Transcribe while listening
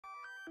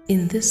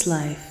In this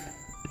life,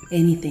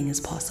 anything is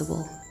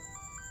possible.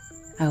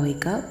 I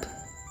wake up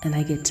and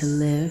I get to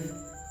live,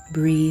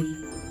 breathe,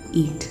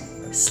 eat,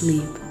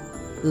 sleep,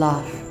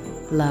 laugh,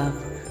 love,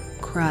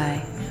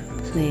 cry,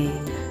 play,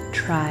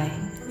 try,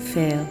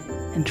 fail,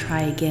 and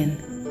try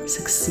again,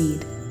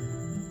 succeed,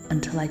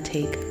 until I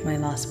take my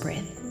last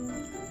breath.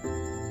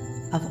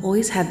 I've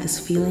always had this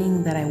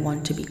feeling that I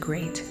want to be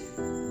great.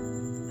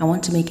 I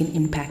want to make an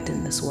impact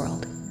in this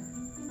world.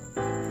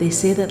 They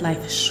say that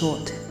life is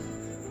short,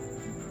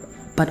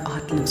 but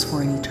art lives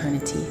for an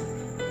eternity.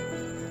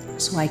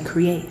 So I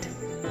create,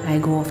 I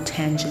go off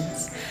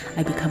tangents,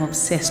 I become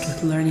obsessed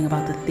with learning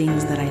about the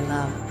things that I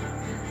love.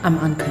 I'm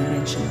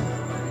unconventional,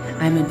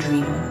 I'm a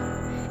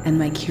dreamer, and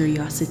my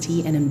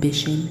curiosity and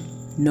ambition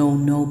know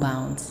no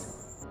bounds.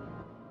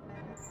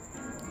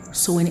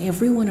 So when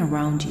everyone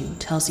around you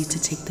tells you to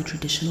take the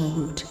traditional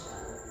route,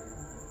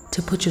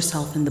 to put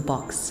yourself in the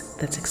box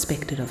that's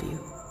expected of you,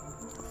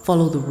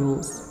 follow the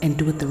rules and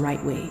do it the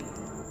right way,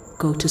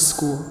 go to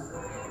school,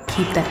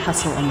 keep that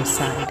hustle on the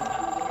side,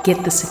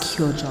 get the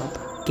secure job,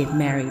 get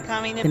married,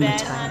 then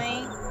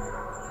retire.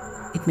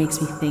 It makes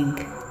me think,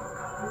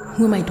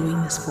 who am I doing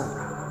this for?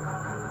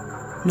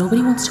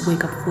 Nobody wants to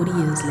wake up 40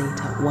 years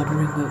later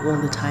wondering where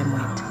all the time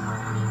went.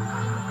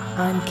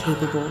 I'm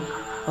capable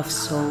of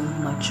so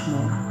much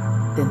more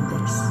than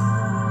this.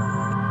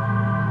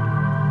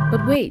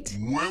 But wait,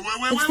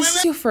 if this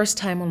is your first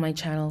time on my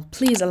channel,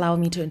 please allow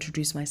me to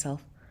introduce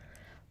myself.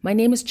 My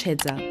name is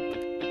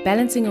TshiVenda.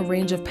 Balancing a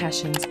range of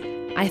passions,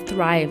 I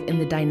thrive in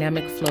the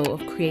dynamic flow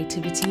of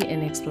creativity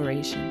and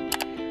exploration.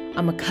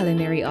 I'm a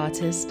culinary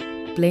artist,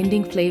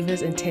 blending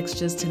flavors and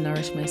textures to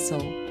nourish my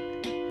soul.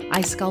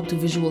 I sculpt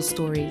visual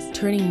stories,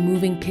 turning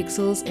moving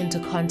pixels into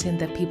content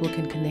that people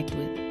can connect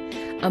with.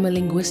 I'm a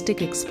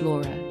linguistic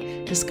explorer,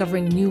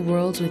 discovering new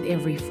worlds with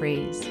every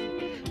phrase.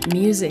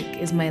 Music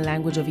is my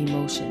language of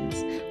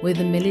emotions, where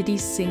the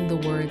melodies sing the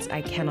words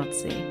I cannot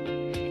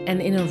say.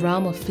 And in a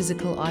realm of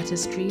physical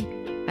artistry,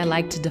 I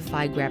like to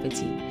defy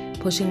gravity,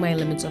 pushing my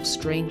limits of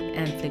strength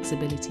and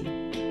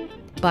flexibility.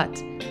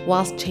 But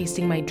whilst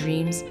chasing my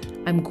dreams,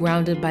 I'm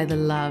grounded by the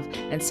love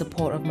and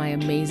support of my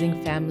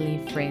amazing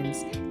family,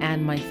 friends,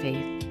 and my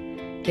faith.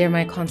 They're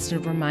my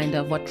constant reminder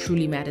of what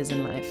truly matters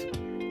in life.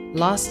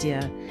 Last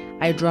year,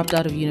 I dropped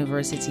out of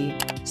university,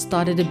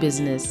 started a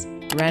business,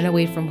 ran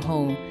away from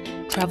home,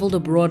 traveled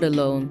abroad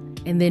alone,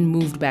 and then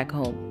moved back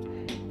home.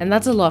 And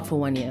that's a lot for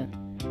 1 year.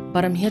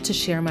 But I'm here to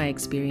share my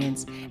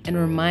experience and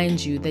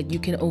remind you that you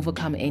can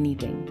overcome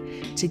anything.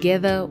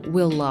 Together,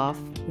 we'll laugh,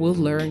 we'll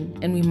learn,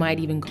 and we might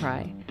even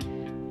cry.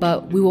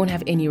 But we won't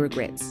have any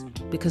regrets,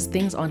 because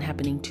things aren't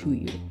happening to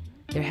you,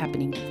 they're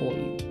happening for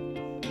you.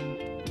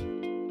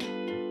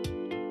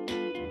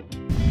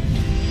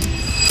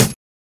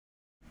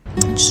 I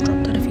just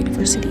dropped out of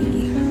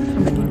university.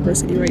 I'm at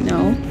university right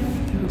now.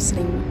 I'm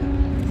sitting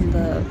in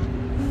the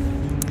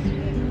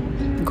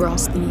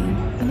grass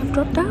thingy, and I've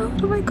dropped out.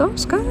 Oh my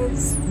gosh,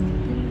 guys.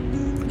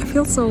 I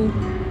feel so...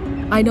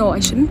 I know I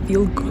shouldn't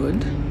feel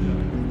good,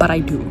 but I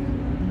do.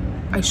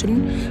 I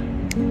shouldn't...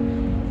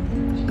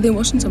 The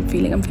emotions I'm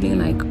feeling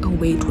like a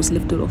weight was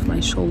lifted off my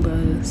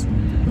shoulders.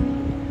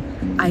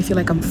 I feel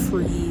like I'm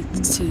free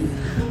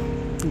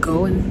to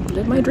go and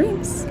live my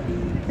dreams.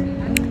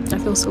 I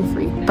feel so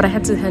free. But I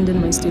had to hand in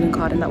my student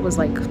card, and that was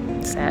like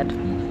sad.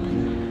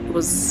 It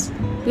was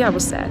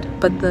sad.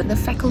 But the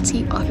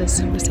faculty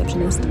office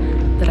receptionist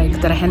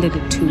that I handed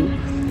it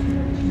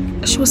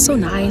to, she was so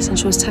nice, and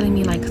she was telling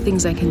me like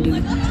things I can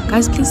do.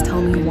 Guys, please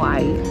tell me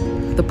why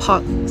the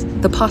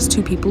past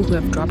 2 people who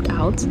have dropped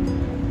out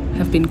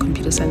have been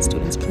computer science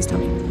students. Please tell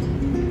me.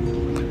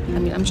 I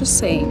mean, I'm just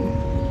saying,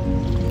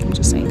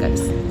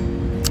 guys.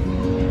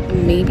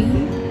 Maybe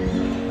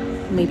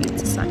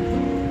it's a sign.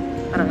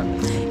 I don't know.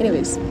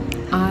 Anyways,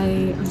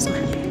 I'm so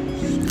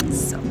happy.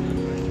 So,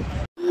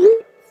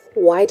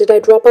 why did I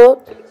drop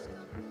out?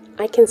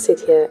 I can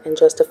sit here and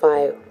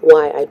justify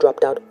why I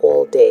dropped out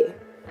all day.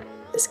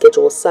 The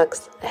schedule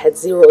sucks. I had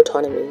zero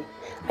autonomy.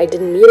 I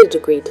didn't need a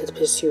degree to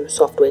pursue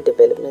software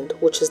development,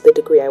 which is the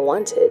degree I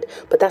wanted,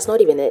 but that's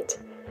not even it.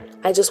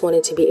 I just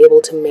wanted to be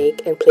able to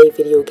make and play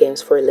video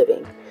games for a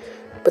living.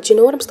 But you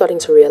know what I'm starting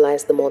to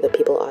realize the more that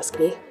people ask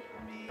me?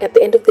 At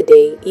the end of the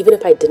day, even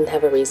if I didn't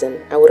have a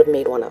reason, I would have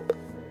made one up.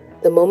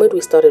 The moment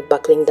we started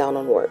buckling down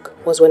on work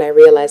was when I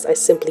realized I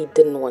simply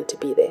didn't want to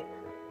be there.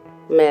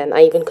 Man,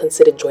 I even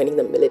considered joining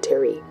the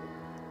military.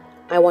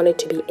 I wanted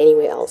to be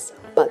anywhere else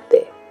but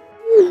there.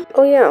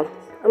 Oh yeah,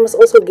 I must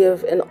also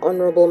give an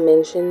honorable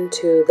mention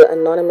to the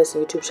anonymous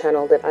YouTube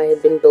channel that I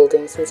had been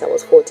building since I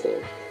was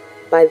 14.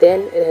 By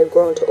then, it had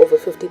grown to over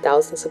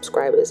 50,000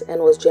 subscribers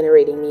and was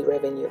generating me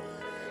revenue.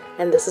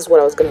 And this is what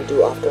I was going to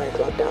do after I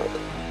dropped out.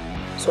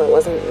 So I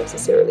wasn't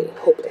necessarily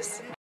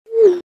hopeless.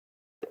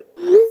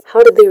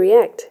 How did they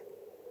react?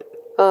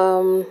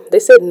 They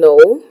said no,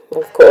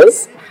 of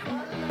course,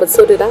 but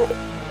so did I.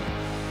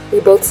 We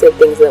both said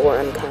things that were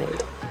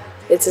unkind.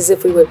 It's as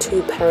if we were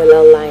 2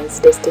 parallel lines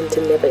destined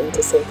to never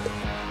intersect.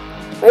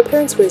 My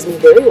parents raised me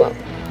very well.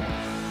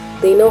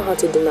 They know how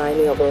to deny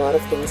me of a lot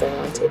of things I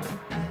wanted.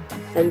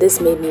 and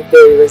this made me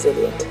very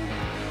resilient.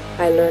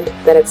 I learned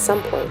that at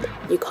some point,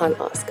 you can't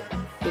ask,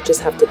 you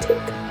just have to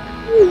take.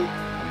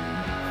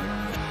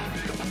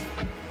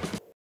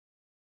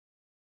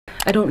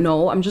 I don't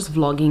know, I'm just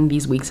vlogging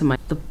these weeks in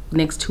the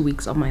next 2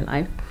 weeks of my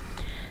life.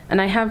 And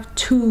I have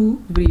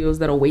 2 videos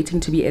that are waiting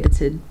to be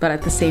edited, but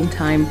at the same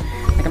time,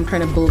 like, I'm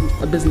trying to build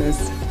a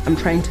business. I'm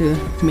trying to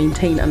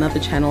maintain another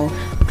channel.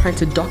 I'm trying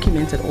to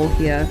document it all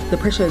here. The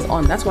pressure is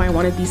on. That's why I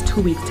wanted these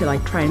 2 weeks to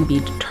like try and be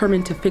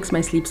determined to fix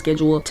my sleep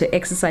schedule, to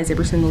exercise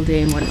every single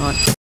day and whatnot.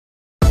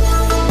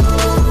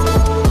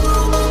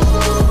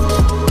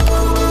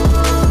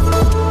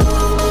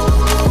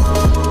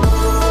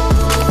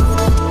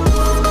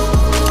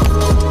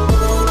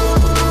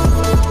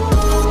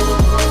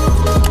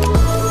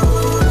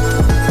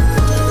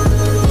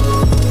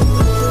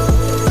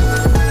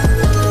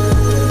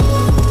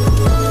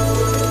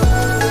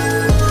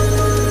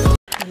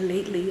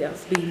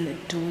 I've been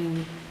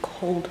doing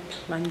cold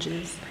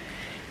plunges,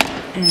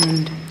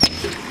 and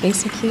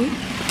basically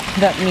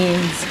that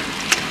means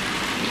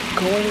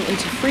going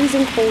into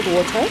freezing cold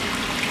water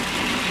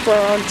for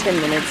around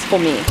 10 minutes. For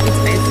me, it's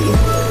icy.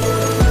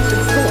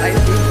 It's so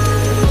icy.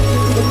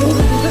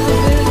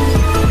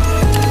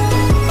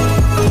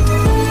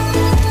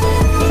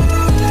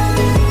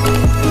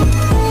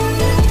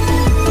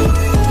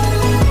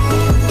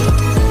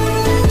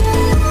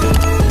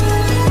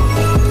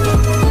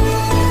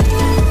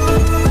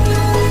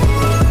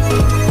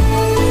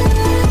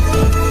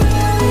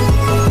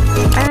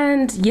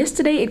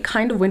 Yesterday it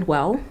kind of went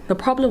well. The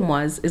problem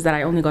is that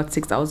I only got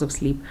 6 hours of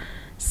sleep,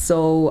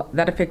 so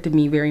that affected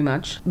me very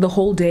much. The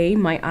whole day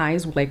my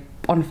eyes were like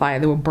on fire,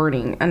 they were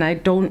burning, and I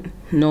don't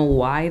know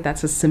why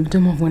that's a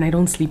symptom of when I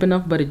don't sleep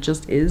enough, but it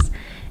just is.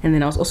 And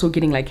then I was also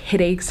getting like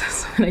headaches,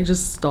 so I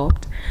just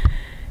stopped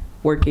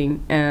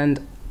working, and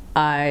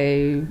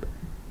I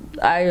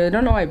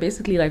don't know, I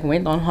basically like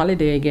went on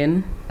holiday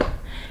again.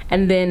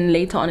 And then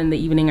later on in the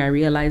evening I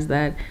realized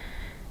that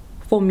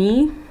for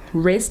me,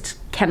 rest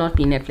cannot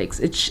be Netflix.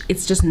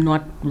 It's just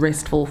not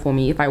restful for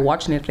me. If I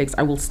watch Netflix,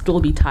 I will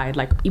still be tired,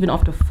 like even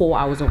after 4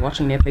 hours of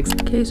watching Netflix.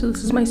 Okay, so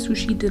this is my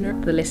sushi dinner.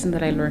 The lesson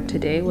that I learned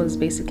today was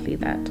basically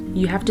that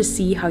you have to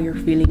see how you're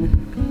feeling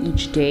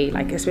each day,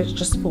 like especially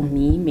just for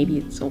me, maybe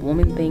it's a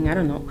woman thing, I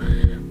don't know,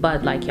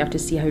 but like you have to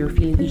see how you're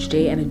feeling each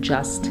day and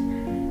adjust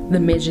the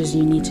measures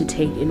you need to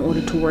take in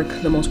order to work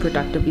the most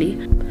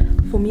productively.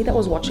 For me, that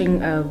was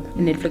watching a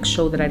Netflix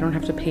show that I don't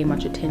have to pay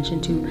much attention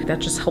to. That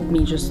just helped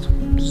me just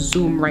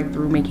zoom right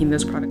through making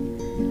this product.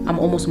 I'm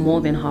almost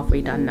more than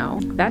halfway done now.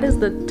 That is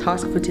the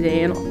task for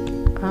today, and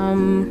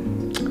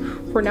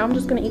for now I'm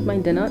just gonna eat my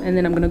dinner and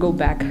then I'm gonna go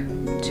back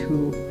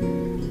to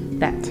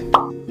that.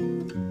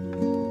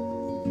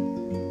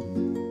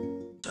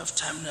 Tough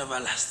time never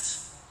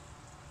lasts.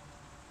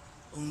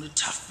 Only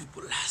tough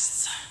people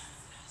last.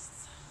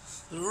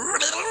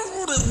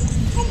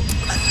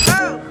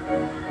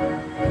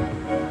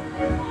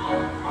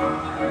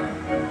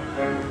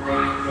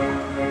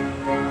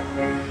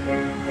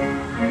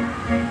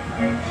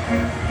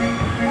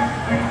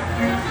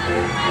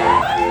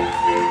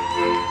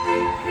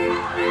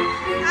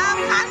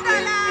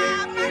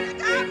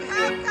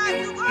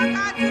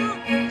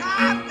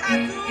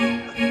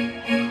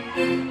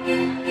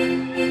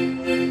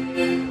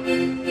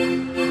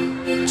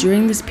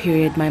 During this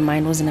period, my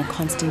mind was in a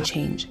constant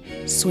change,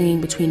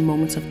 swinging between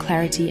moments of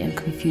clarity and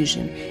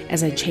confusion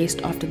as I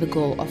chased after the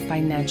goal of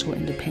financial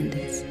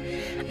independence.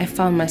 I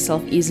found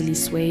myself easily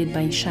swayed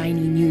by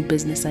shiny new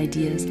business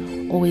ideas,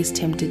 always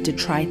tempted to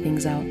try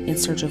things out in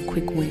search of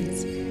quick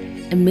wins.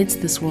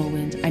 Amidst this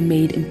whirlwind, I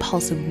made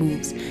impulsive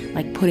moves,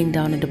 like putting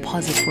down a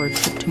deposit for a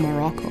trip to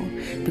Morocco,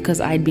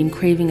 because I'd been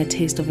craving a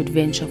taste of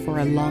adventure for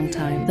a long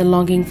time. The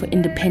longing for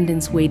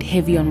independence weighed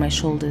heavy on my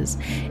shoulders,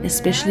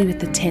 especially with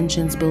the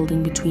tensions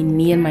building between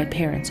me and my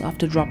parents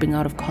after dropping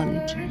out of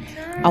college.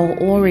 Our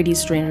already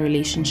strained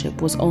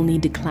relationship was only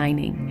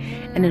declining,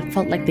 and it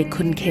felt like they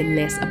couldn't care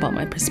less about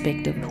my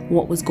perspective,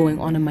 what was going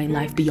on in my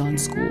life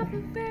beyond school.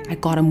 I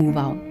gotta move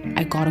out.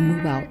 I gotta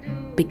move out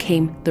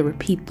became the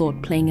repeat thought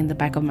playing in the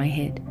back of my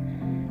head.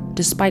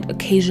 Despite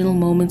occasional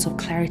moments of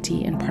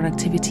clarity and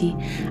productivity,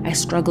 I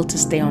struggled to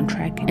stay on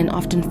track and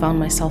often found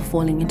myself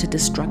falling into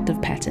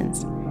destructive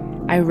patterns.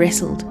 I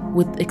wrestled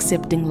with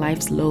accepting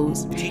life's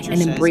lows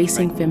and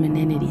embracing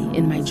femininity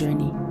in my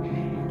journey.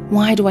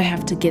 Why do I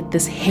have to get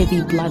this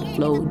heavy blood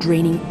flow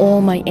draining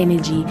all my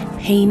energy,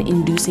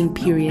 pain-inducing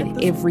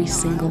period every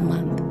single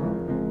month?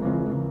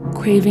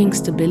 Craving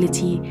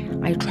stability,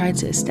 I tried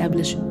to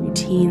establish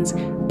routines,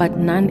 but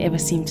none ever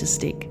seemed to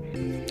stick.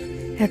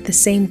 At the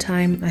same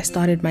time, I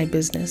started my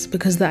business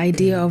because the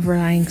idea of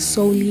relying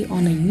solely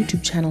on a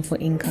YouTube channel for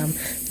income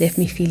left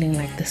me feeling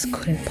like this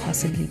couldn't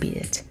possibly be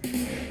it.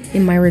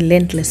 In my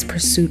relentless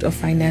pursuit of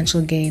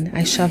financial gain,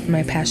 I shoved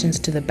my passions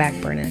to the back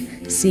burner,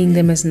 seeing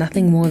them as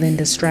nothing more than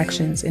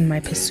distractions in my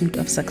pursuit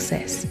of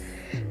success.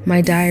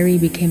 My diary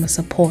became a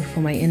support for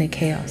my inner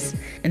chaos,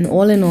 and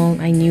all in all,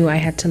 I knew I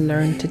had to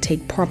learn to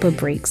take proper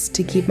breaks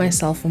to keep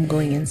myself from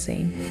going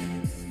insane.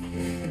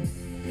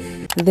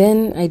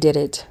 Then I did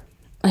it.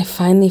 I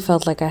finally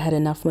felt like I had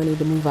enough money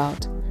to move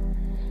out.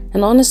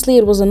 And honestly,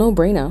 it was a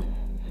no-brainer.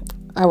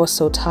 I was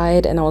so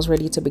tired and I was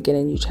ready to begin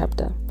a new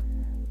chapter.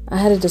 I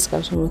had a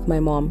discussion with my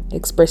mom,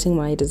 expressing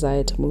my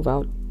desire to move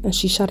out, and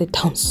she shut it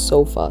down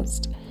so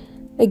fast.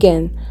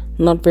 Again,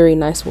 not very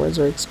nice words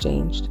were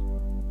exchanged.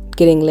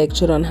 Getting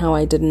lectured on how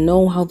I didn't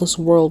know how this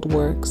world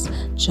works.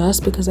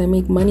 Just because I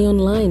make money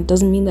online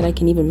doesn't mean that I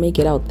can even make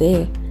it out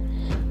there.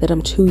 That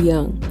I'm too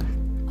young.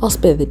 I'll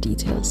spare the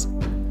details.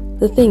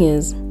 The thing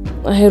is,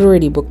 I had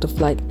already booked a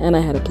flight and I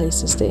had a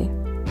place to stay.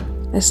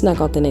 I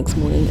snuck out the next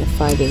morning at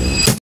 5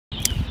 a.m.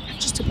 I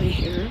just did my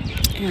hair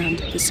and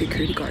the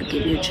security guard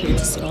gave me a chair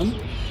to sit on,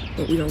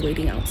 but we are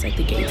waiting outside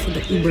the gate for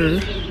the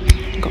Uber.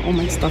 Got all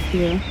my stuff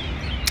here.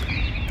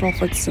 It all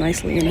fits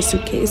nicely in a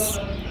suitcase.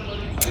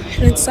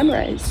 And it's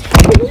sunrise.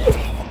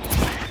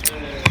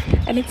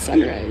 And it's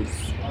sunrise.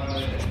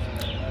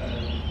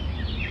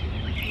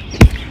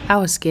 I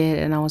was scared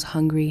and I was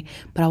hungry,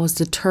 but I was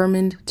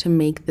determined to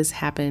make this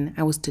happen.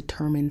 I was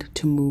determined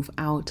to move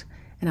out,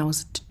 and I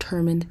was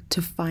determined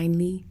to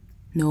finally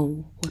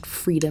know what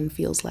freedom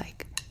feels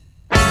like.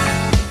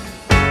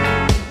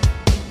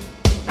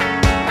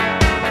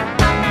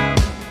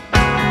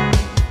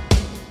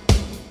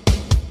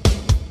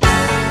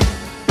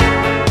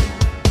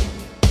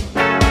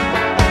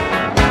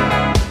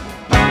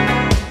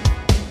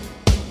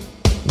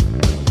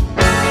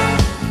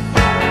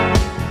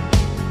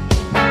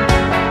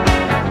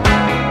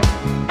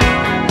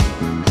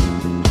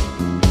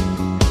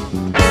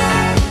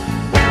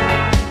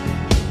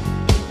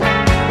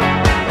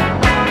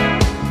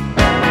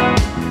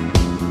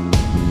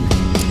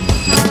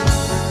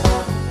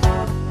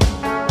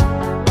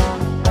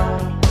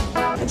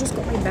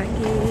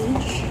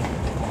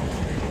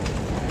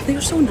 They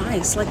were so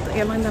nice, like the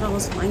airline that I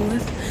was flying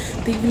with,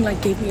 they even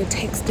like gave me a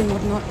text and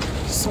whatnot,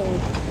 so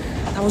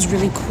that was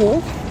really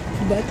cool.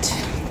 But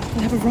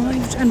we have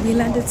arrived and we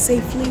landed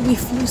safely, we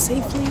flew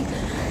safely.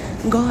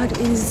 God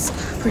is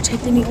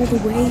protecting me all the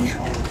way,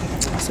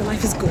 so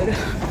life is good.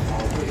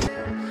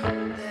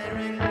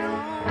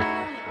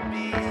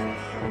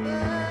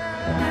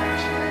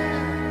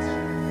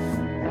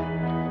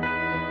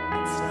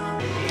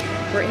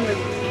 We're in the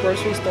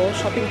grocery store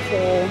shopping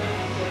for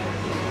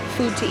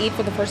food to eat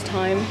for the first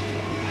time.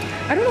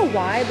 I don't know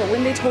why, but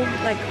when they told,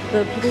 like,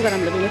 the people that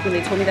I'm living with, when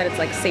they told me that it's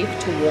like safe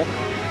to walk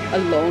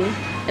alone,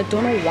 I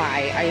don't know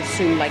why I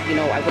assumed, like, you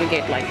know, I wouldn't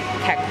get like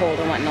catcalled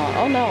and whatnot.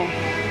 Oh no,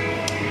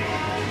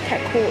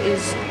 catcall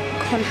is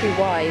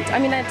countrywide. I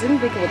mean, I didn't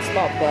think it would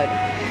stop, but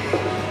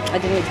I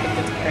didn't expect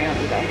it to carry on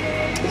either.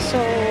 So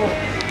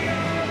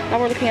now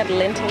we're looking at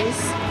lentils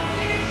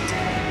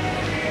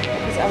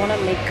because I want to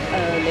make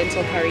a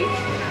lentil curry.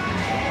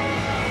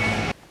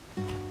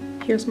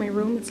 Here's my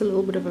room. It's a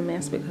little bit of a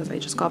mess because I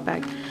just got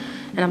back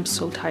and I'm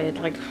so tired,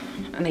 like,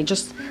 and I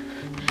just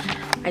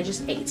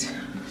ate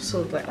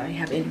so that I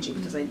have energy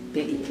because I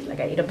barely ate. Like,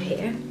 I ate a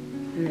pear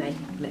and then I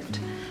left.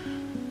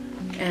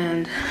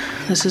 And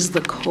this is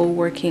the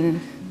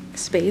co-working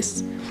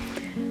space,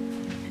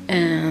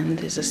 and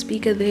there's a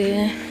speaker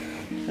there.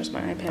 There's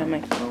my iPad and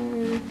my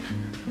phone.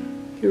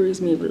 Here is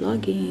me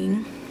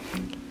vlogging,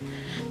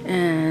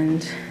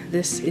 and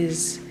this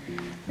is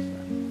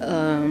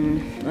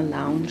a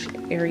lounge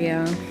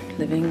area,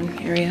 living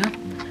area.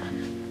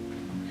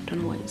 I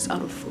don't know why it's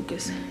out of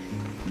focus.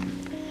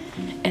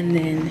 And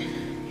then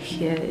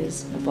here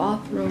is the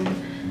bathroom,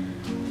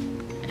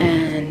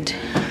 and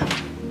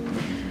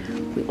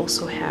we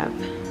also have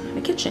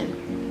a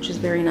kitchen, which is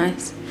very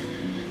nice,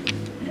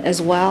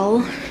 as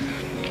well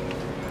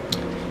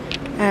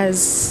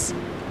as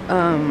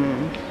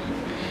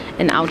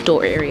an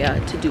outdoor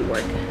area to do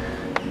work.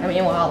 I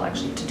mean, well,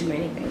 actually to do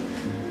anything.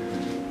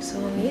 So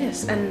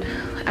yes, and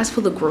as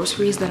for the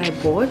groceries that I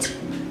bought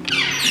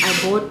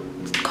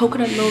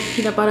coconut milk,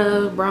 peanut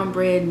butter, brown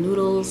bread,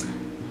 noodles,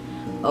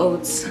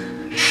 oats,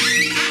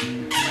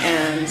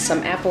 and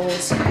some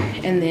apples.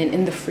 And then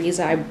in the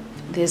freezer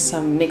there's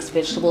some mixed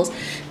vegetables.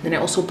 Then I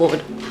also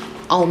bought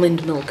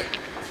almond milk,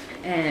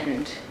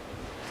 and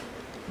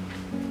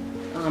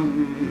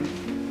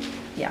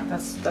yeah,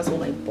 that's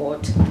all I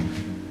bought.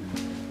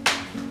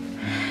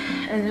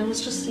 And it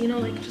was just, you know,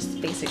 like, just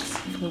basics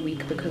for the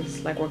week,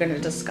 because, like, we're gonna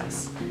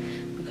discuss,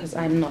 because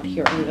I'm not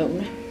here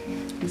alone.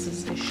 This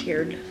is a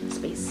shared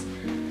space.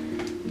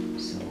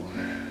 So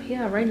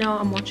yeah, right now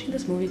I'm watching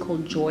this movie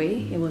called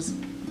Joy. It was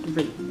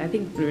I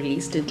think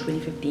released in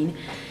 2015,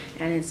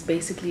 and it's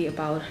basically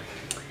about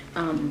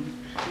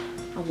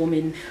a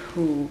woman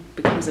who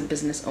becomes a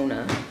business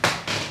owner,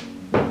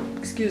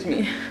 excuse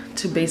me,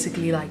 to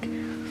basically, like,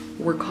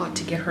 work hard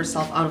to get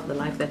herself out of the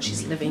life that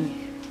she's living,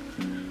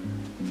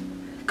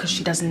 because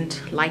she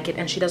doesn't like it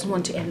and she doesn't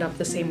want to end up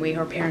the same way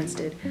her parents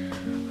did.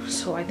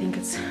 So I think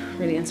it's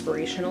really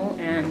inspirational,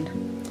 and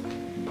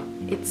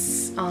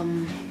it's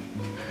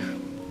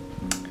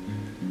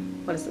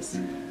what is this?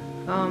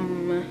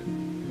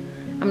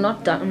 I'm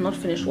not done, I'm not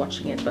finished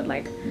watching it, but,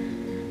 like,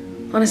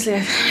 honestly,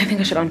 I think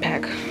I should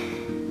unpack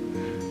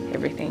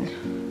everything.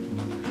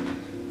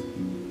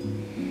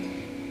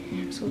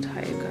 I'm so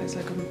tired, guys.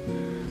 Like,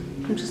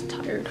 I'm I'm just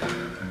tired.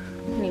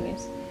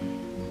 Anyways,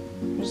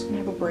 I'm just gonna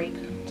have a break.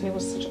 Today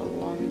was such a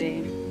long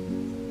day.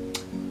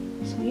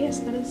 So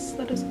yes, that's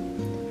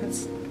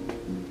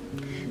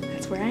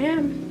where I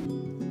am.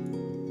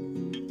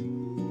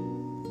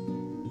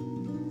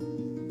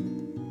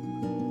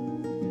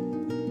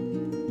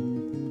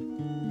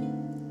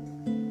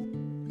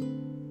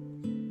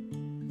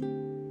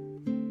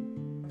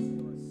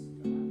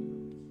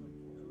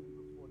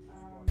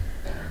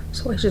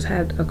 So I just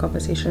had a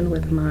conversation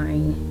with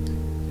my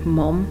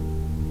mom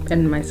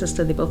and my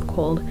sister. They both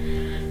called,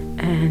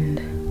 and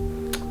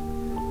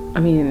I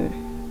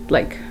mean,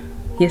 like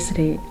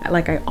yesterday,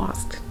 like I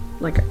asked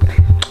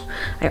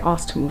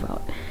to move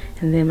out,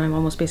 and then my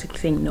mom was basically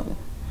saying no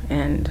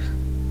and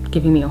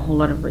giving me a whole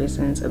lot of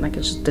reasons, and like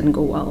it just didn't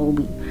go well.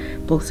 We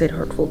both said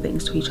hurtful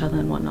things to each other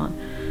and whatnot.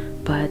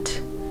 But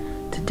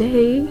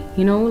today,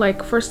 you know,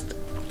 like first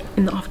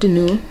in the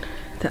afternoon,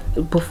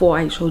 before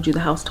I showed you the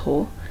house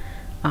tour,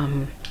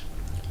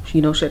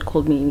 you know, she had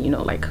called me, you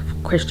know, like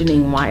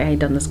questioning why I had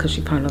done this, because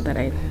she found out that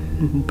I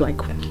like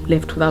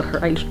left without her.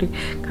 I literally,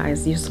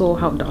 guys, you saw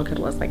how dark it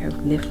was. Like I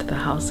left the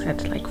house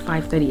at like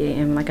 5:30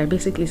 a.m. like I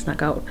basically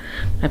snuck out.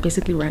 I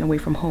basically ran away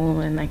from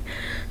home. And like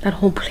that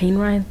whole plane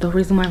ride, the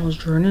reason why I was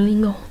journaling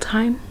the whole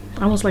time,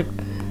 I was like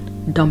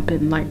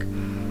dumping, like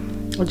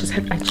I just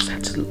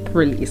had to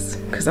release,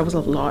 because that was a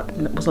lot.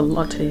 It was a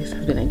lot today. It's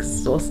been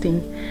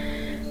exhausting.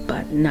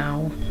 But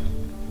now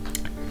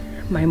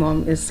my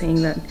mom is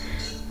saying that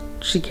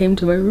she came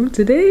to my room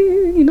today,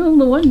 you know,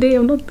 the one day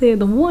I'm not there,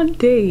 the one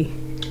day.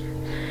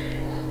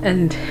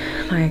 And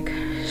like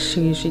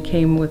she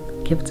came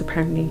with gifts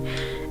apparently.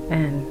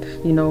 And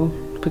you know,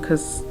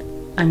 because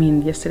I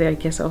mean yesterday I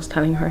guess I was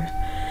telling her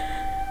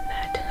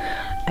that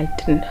I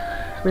didn't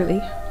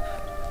really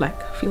like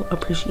feel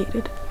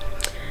appreciated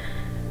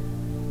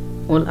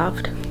or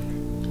loved.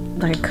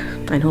 Like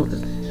I know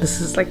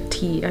this is like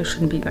tea, I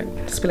shouldn't be like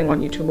spilling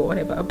on YouTube or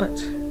whatever, but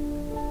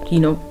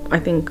you know, I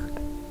think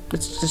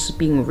it's just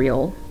being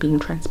real, being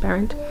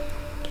transparent.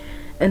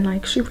 And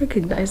like she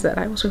recognized that,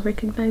 I also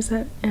recognized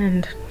that.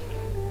 And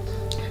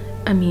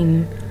I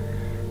mean,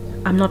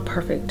 I'm not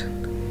perfect,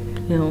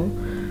 you know,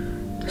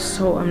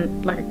 so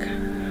I'm like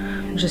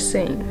just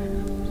saying,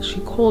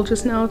 she called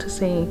just now to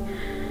say,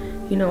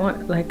 you know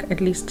what, like at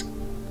least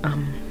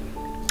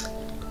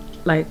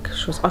like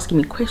she was asking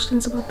me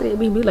questions about the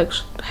baby, like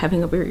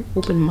having a very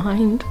open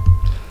mind,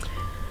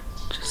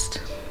 just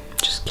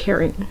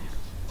caring.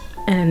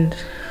 And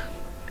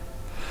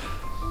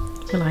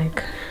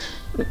like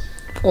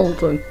all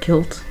the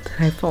guilt that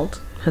I felt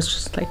has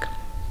just like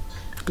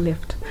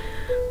left.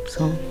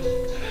 So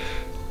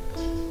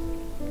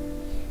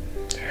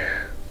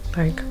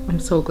like I'm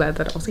so glad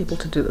that I was able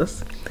to do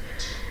this,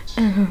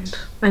 and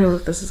I know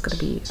that this is gonna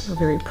be a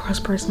very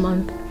prosperous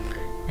month,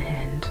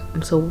 and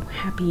I'm so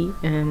happy,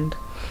 and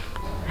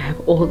I have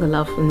all the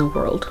love in the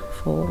world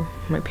for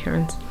my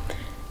parents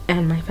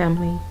and my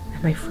family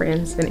and my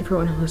friends and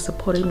everyone who has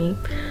supported me,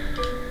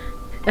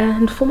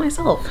 and for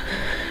myself,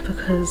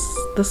 because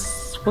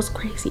this was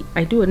crazy.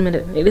 I do admit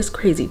it. It is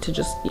crazy to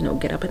just, you know,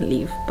 get up and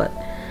leave, but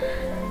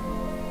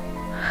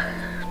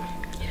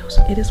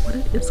it is what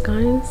it is,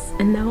 guys.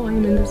 And now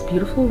I'm in this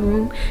beautiful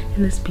room,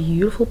 in this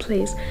beautiful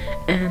place,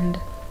 and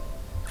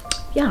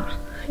yeah,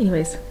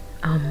 anyways,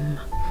 I'm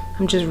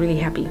just really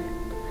happy.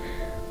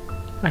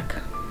 Like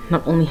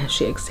not only has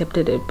she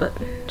accepted it, but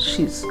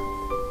she's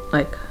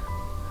like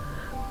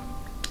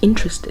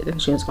interested,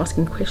 and she was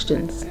asking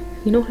questions,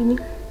 you know what I mean?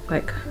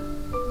 Like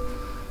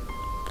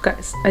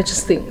guys, I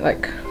just think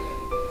like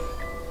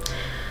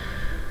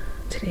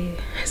today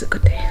is a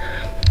good day.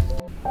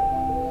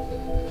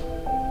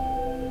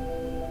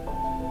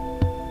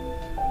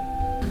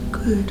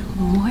 Good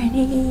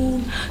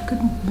morning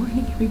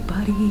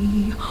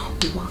everybody,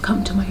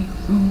 welcome to my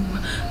room,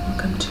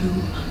 welcome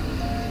to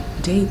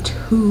day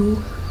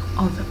 2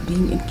 of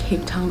being in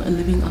Cape Town and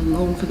living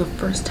alone for the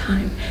first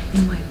time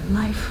in my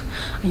life.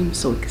 I am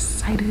so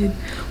excited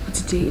for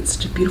today. It's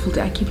such a beautiful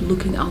day. I keep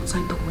looking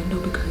outside the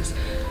window because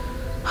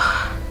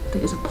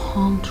there is a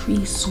palm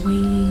tree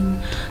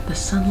swaying, the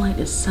sunlight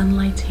is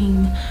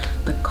sunlighting,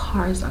 the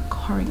cars are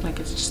carring, like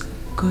it's just a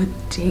good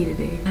day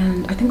today.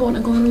 And I think I want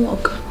to go on a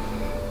walk.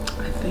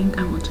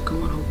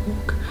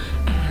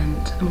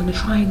 And I'm gonna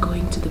try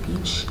going to the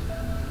beach.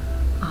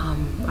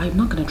 I'm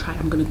not gonna try,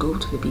 I'm gonna go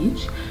to the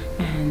beach,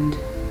 and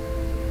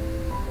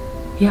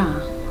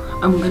yeah,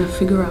 I'm gonna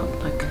figure out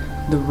like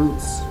the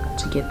routes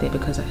to get there,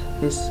 because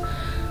there's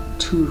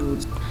 2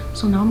 routes.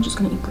 So now I'm just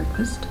gonna eat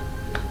breakfast,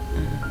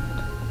 and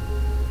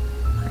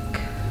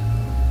like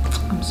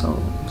I'm so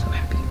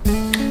happy.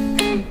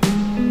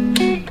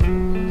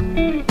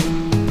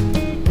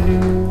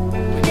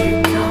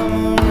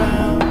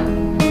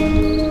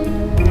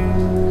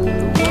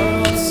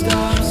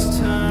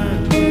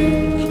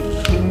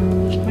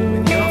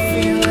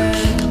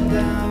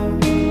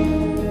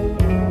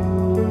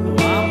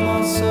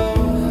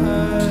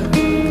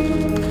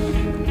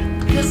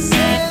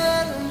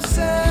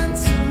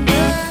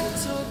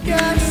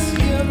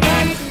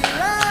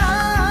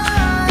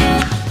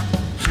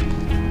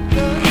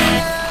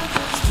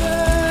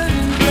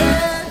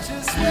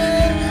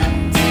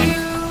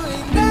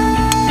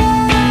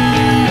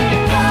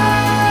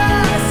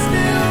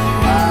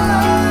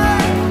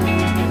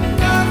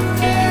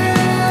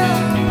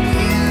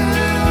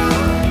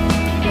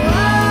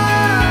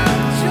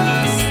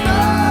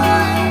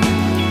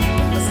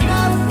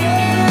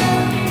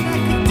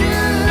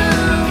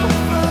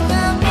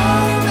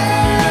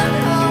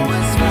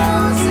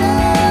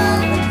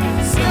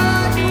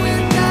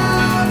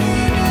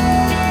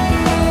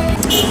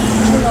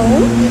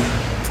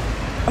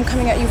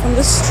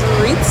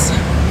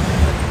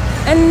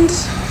 and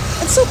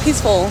it's so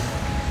peaceful.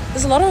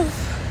 There's a lot of,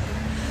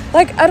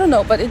 like, I don't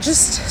know, but it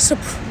just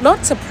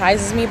not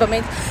surprises me, but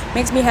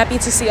makes me happy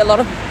to see a lot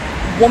of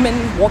women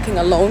walking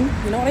alone.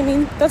 You know what I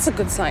mean? That's a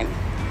good sign.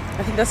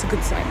 I think that's a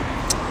good sign.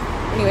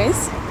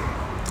 Anyways,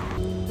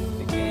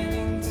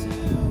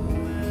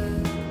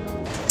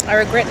 I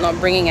regret not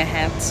bringing a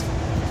hat,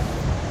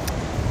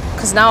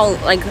 because now,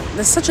 like,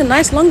 there's such a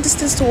nice long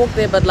distance to walk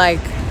there, but like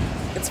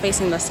it's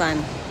facing the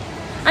sun.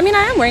 I mean,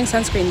 I am wearing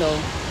sunscreen though,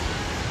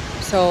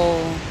 so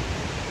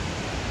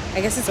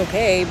I guess it's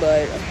okay,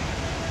 but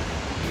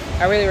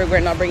I really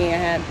regret not bringing a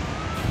hat.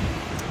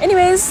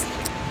 Anyways,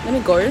 let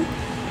me go.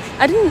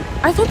 I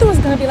thought there was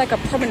gonna be like a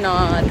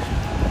promenade.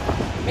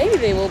 Maybe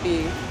they will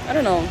be, I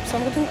don't know, so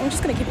I'm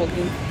just gonna keep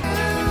walking.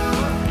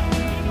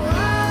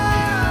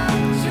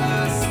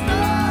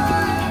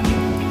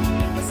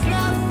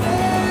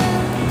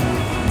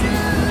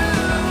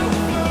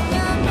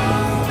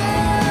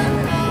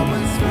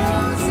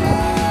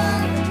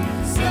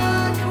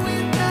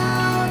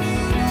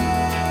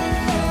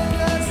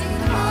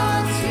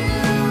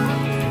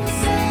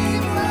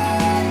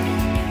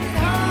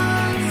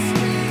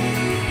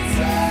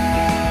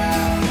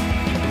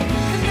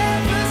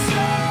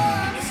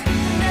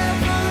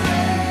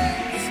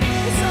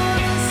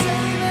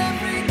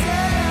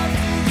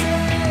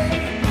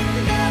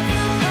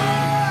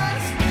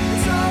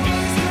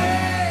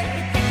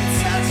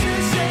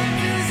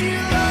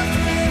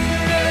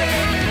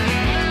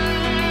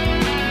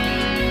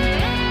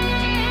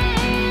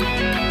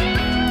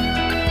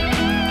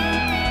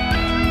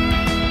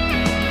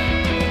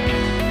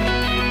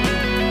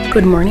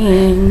 Good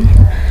morning.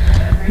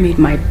 Made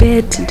my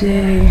bed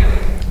today.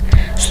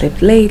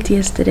 Slept late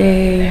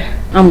yesterday.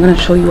 I'm gonna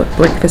show you what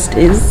breakfast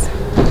is.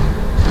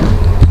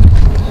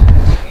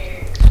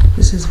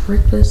 This is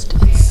breakfast.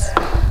 It's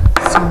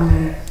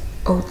some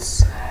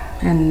oats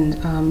and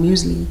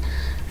muesli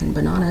and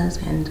bananas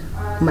and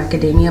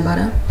macadamia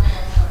butter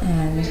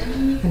and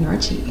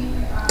enrichi.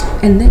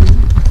 And then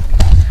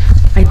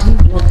I didn't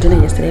vlog dinner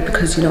yesterday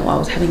because, you know, I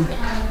was having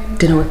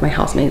dinner with my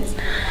housemates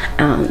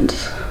and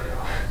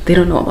they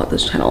don't know about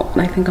this channel,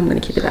 and I think I'm gonna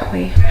keep it that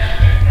way.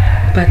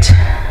 But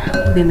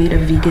they made a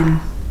vegan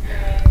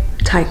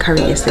Thai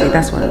curry yesterday.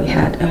 That's what we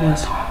had. It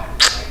was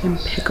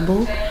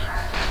impeccable.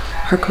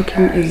 Her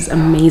cooking is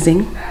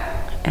amazing,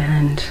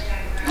 and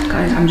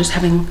guys, I'm just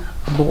having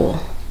a ball.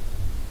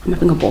 I'm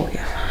having a ball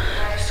here.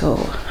 So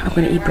I'm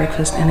gonna eat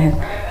breakfast and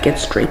then get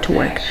straight to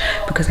work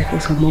because I feel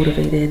so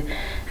motivated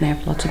and I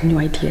have lots of new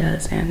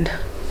ideas, and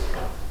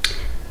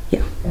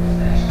yeah.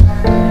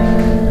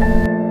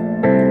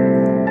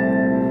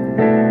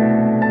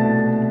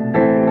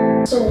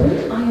 So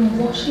I'm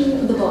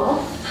washing the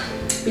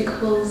bath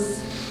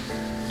because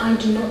I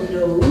do not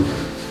know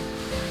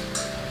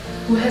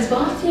who has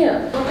bath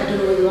here. I don't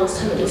know when the last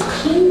time it was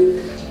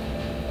cleaned.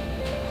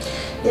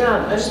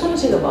 Yeah, I just want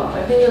to take a bath.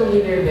 I think it'll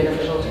be very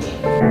beneficial to me.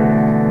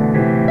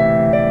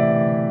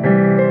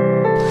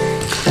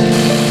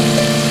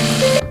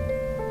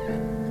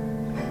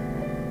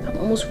 I'm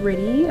almost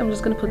ready. I'm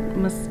just gonna put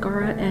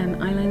mascara and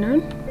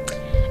eyeliner,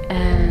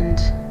 and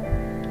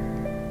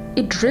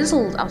it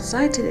drizzled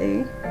outside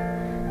today.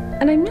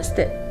 And I missed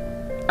it.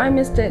 I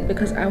missed it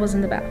because I was in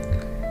the bath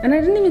and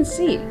I didn't even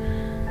see.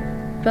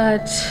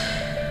 But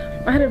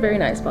I had a very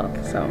nice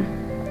bath, so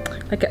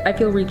like I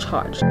feel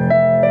recharged.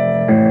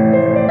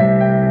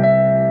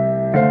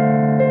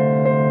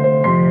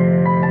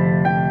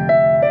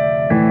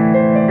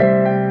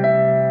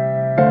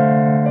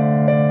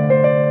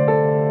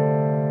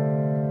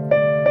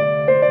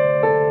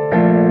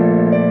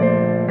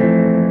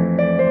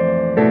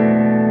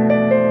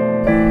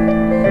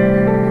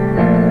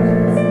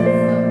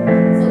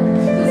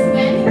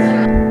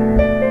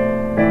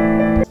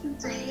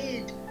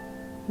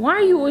 Why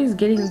are you always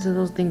getting into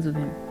those things with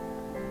him?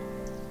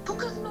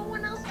 Because no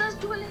one else does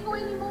Duolingo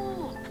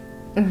anymore.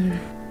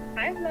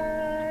 Hi,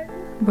 vlog.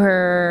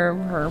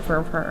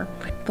 Brr.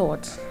 I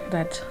thought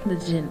that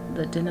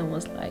the dinner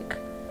was like,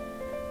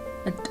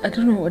 I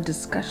don't know, a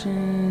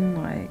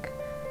discussion, like,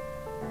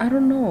 I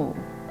don't know.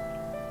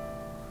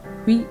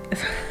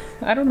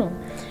 I don't know.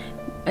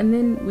 And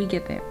then we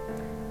get there,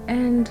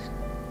 and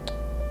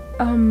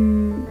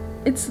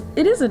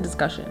it is a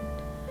discussion,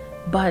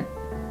 but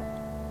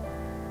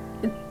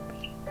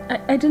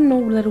I didn't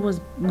know that it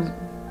was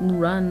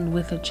run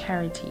with a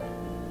charity,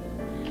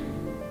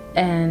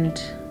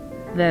 and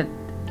that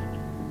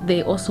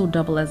they also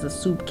double as a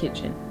soup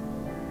kitchen.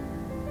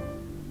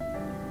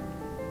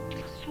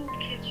 Soup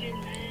kitchen.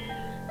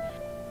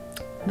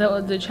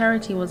 The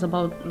charity was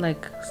about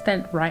like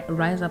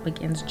rise up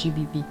against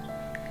GBV,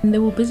 and they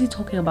were busy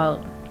talking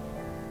about,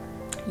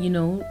 you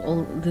know,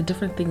 all the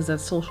different things that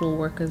social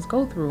workers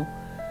go through.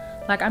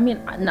 Like, I mean,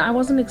 I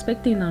wasn't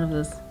expecting none of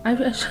this.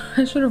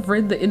 I should have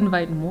read the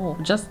invite more,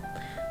 just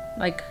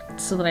like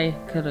so that I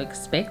could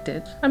expect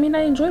it. I mean,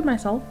 I enjoyed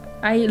myself.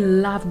 I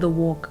loved the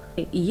walk.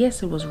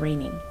 Yes, it was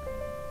raining,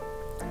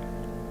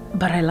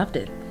 but I loved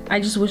it. I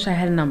just wish I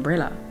had an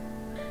umbrella.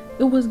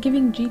 It was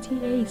giving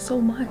GTA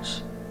so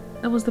much.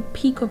 That was the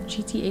peak of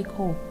GTA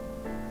Core.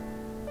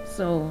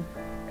 So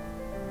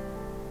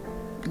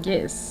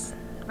yes,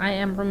 I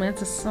am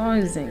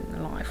romanticizing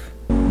life.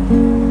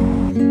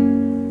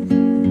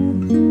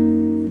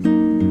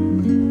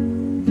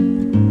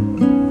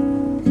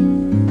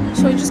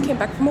 So I just came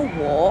back from a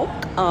walk.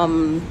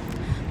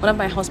 One of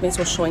my housemates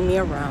was showing me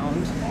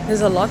around.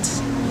 There's a lot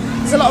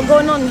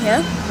going on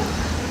here.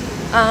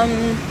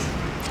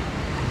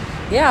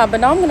 Yeah,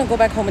 but now I'm gonna go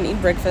back home and eat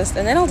breakfast,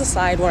 and then I'll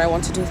decide what I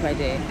want to do with my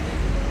day.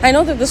 I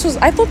know that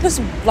I thought this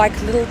like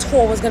little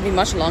tour was gonna be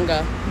much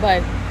longer,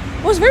 but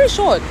it was very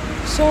short.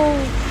 So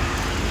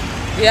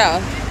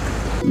yeah.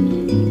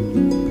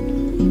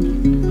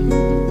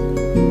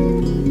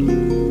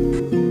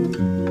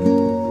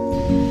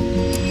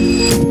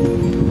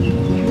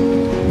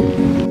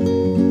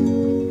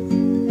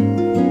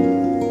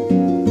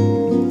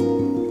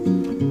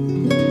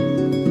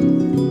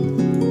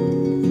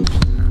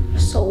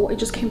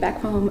 Just came back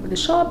from the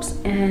shops,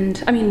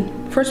 and I mean,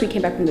 first we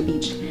came back from the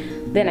beach,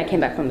 then I came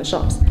back from the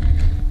shops.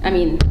 I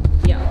mean,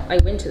 yeah, I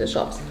went to the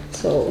shops.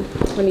 So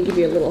let me give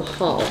you a little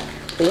haul.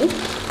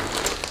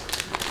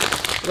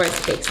 Rice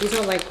cakes. These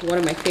are like one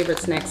of my favorite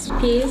snacks.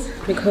 Peas,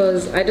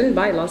 because I didn't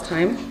buy it last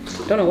time,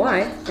 don't know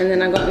why. And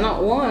then I got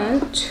not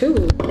one,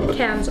 2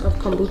 cans of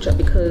kombucha,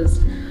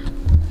 because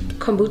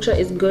kombucha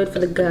is good for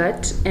the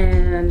gut,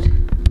 and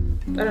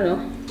I don't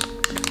know.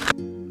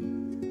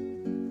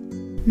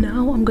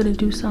 Now I'm gonna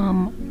do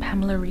some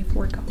Pamela Reif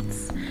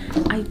workouts.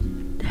 I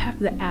have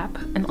the app,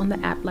 and on the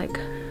app, like,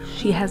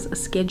 she has a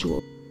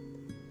schedule.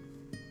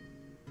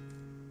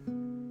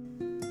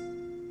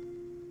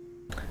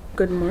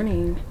 Good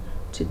morning.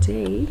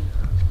 Today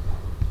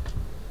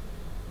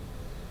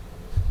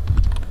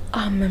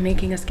I'm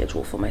making a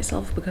schedule for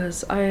myself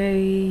because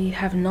I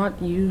have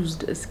not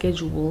used a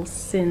schedule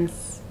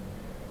since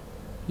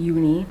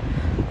uni.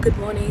 Good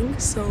morning.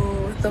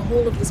 So the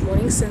whole of this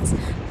morning, since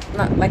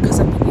because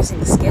I've been using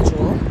the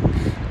schedule,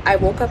 I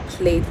woke up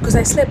late because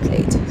I slept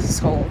late,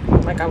 so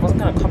like I wasn't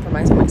gonna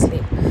compromise on my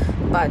sleep,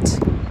 but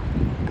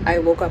I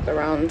woke up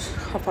around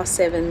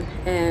 7:30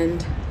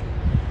 and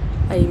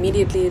I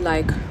immediately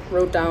like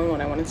wrote down what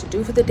I wanted to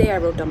do for the day. I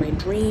wrote down my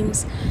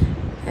dreams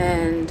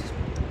and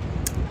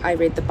I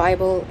read the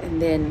Bible,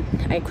 and then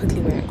I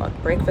quickly went and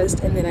got breakfast,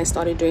 and then I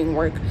started doing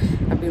work.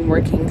 I've been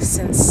working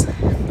since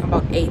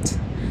about 8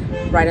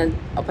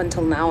 up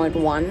until now at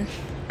 1.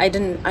 I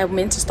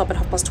meant to stop at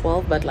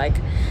 12:30, but like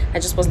I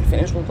just wasn't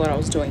finished with what I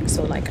was doing,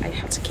 so like I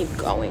had to keep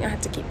going, I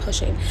had to keep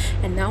pushing,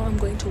 and now I'm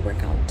going to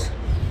work out.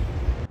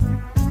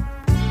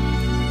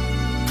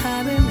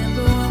 I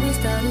remember when we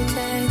started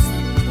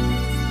texting.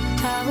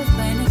 I was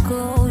playing it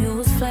cool, you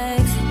was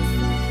flexing.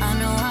 I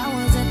know I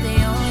wasn't the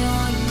only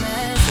one you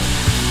messed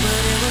with,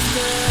 but it was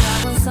good. I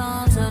was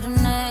on to the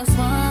next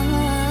one.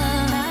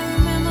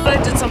 I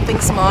did something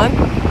smart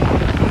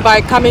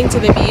by coming to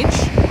the beach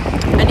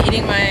and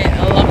eating my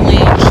lovely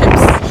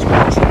chips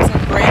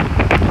and bread.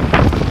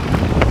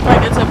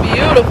 Like, it's a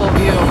beautiful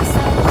view.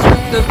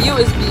 The view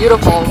is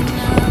beautiful,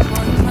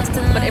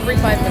 but every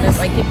 5 minutes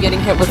I keep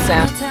getting hit with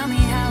sand. Tell me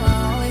how I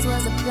always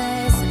was a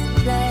blessing.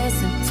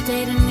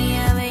 Stayed in the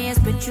areas,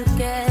 but you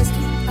guessed it.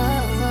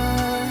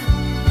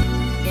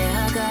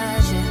 Yeah, I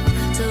got you.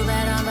 Too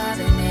bad I'm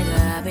vibing, nigga.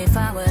 I'd be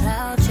fine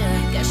without you.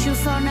 Guess you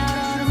found out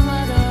all the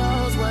mother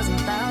hoes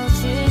wasn't about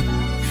you,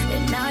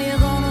 and now you're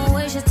gonna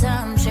waste your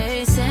time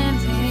chasing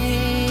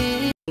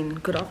me.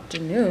 Good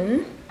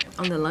afternoon.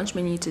 On the lunch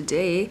menu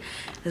today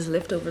is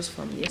leftovers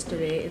from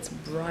yesterday. It's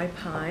braai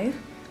pie,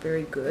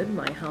 very good.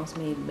 My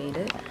housemaid made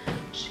it.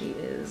 She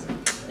is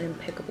an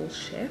impeccable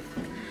chef,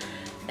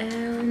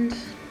 and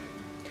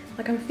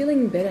like I'm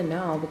feeling better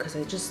now because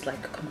I just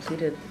like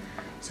completed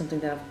something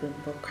that I've been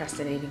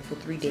procrastinating for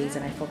 3 days,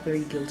 and I felt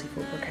very guilty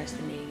for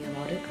procrastinating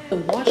about it. The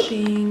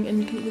washing, and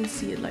you can even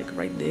see it like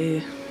right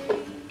there.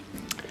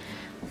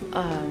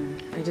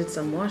 I did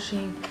some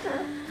washing,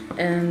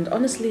 and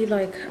honestly,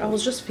 like I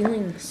was just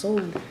feeling so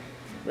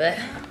bleh.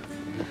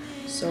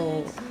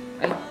 So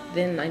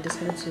I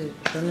decided to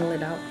journal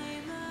it out,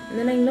 and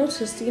then I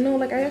noticed, you know,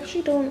 like I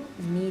actually don't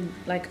need,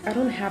 like I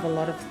don't have a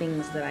lot of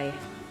things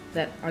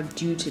that are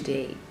due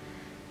today.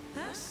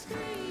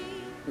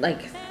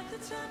 Like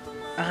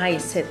I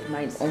set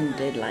my own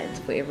deadlines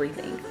for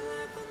everything.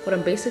 What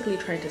I'm basically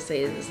trying to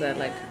say is that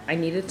like I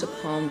needed to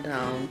calm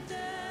down.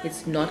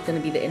 It's not going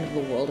to be the end of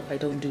the world if I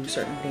don't do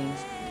certain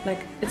things.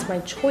 Like, it's my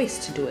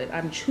choice to do it.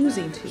 I'm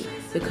choosing to,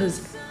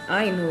 because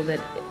I know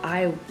that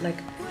I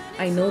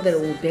know that it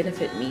will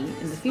benefit me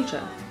in the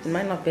future. It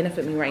might not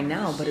benefit me right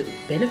now, but it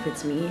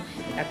benefits me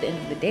at the end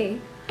of the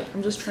day.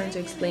 I'm just trying to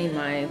explain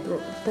my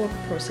thought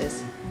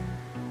process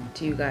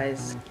to you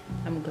guys.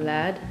 I'm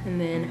glad. And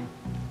then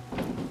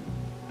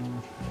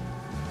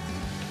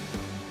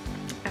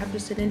I have to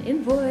send an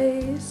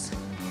invoice.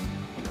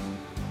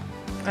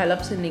 I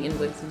love sending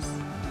invoices.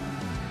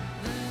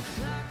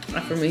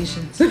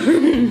 Affirmations. The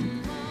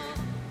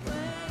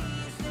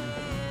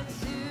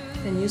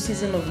new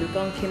season of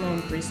Lupin came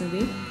out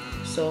recently,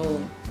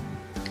 so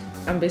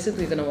I'm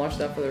basically gonna watch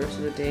that for the rest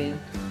of the day,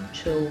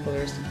 chill for the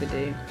rest of the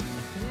day,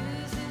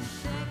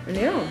 and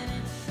yeah,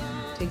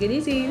 take it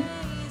easy.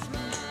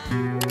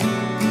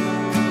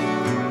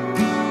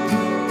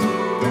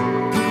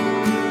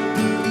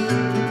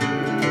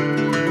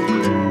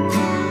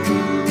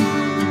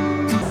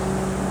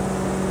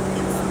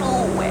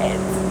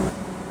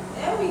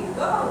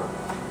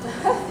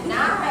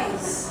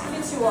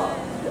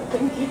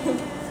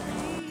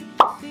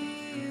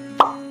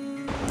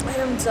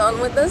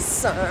 Done with the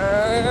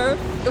surf.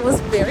 It was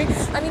very,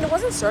 I mean, it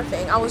wasn't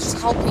surfing. I was just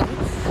helping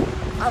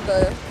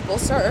other people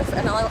surf,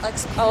 and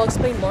I'll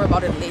explain more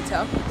about it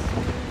later.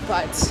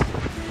 But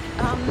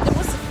it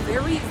was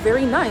very,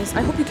 very nice.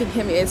 I hope you can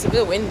hear me. It's a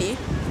bit windy,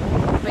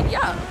 but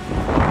yeah.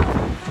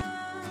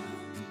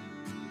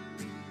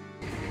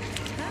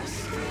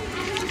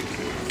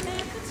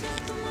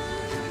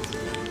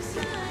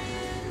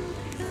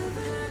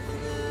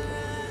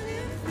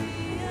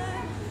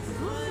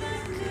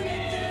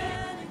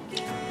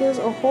 Here's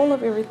a haul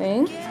of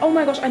everything. Oh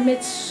my gosh, I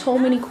met so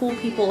many cool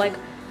people. Like,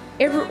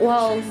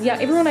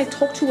 everyone I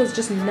talked to was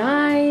just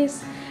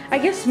nice. I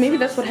guess maybe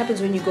that's what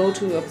happens when you go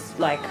to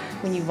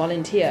when you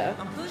volunteer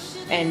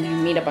and you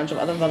meet a bunch of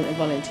other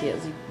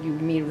volunteers. You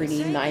meet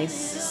really nice,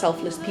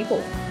 selfless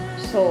people.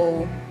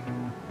 So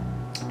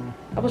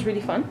that was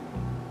really fun.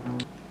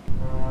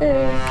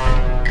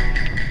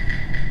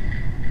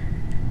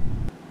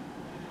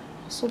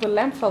 So the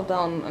lamp fell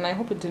down, and I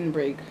hope it didn't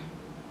break.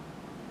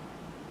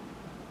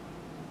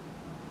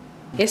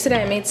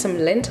 Yesterday I made some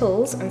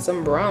lentils and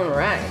some brown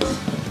rice.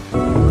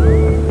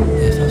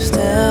 If I'm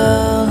still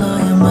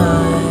on your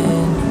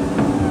mind,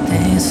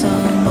 there's so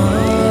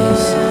much.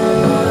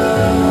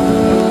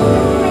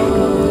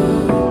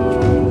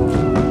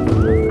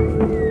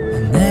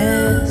 And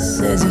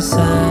this is a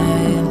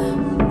sign,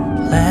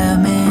 let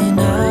me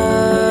know.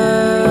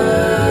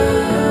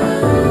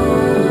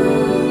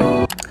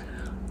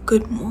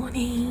 Good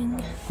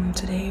morning.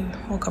 Today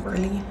I woke up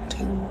early to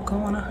go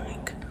on a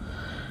hike.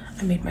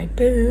 I made my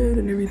bed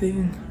and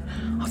everything.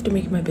 After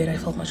making my bed, I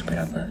felt much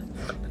better, but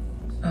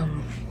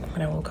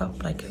when I woke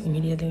up, like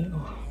immediately,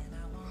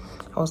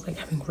 I was like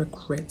having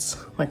regrets,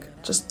 like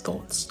just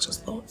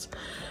thoughts.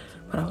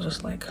 But I was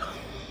just like,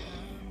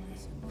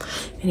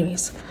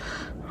 anyways,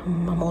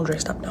 I'm all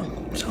dressed up now,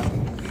 so.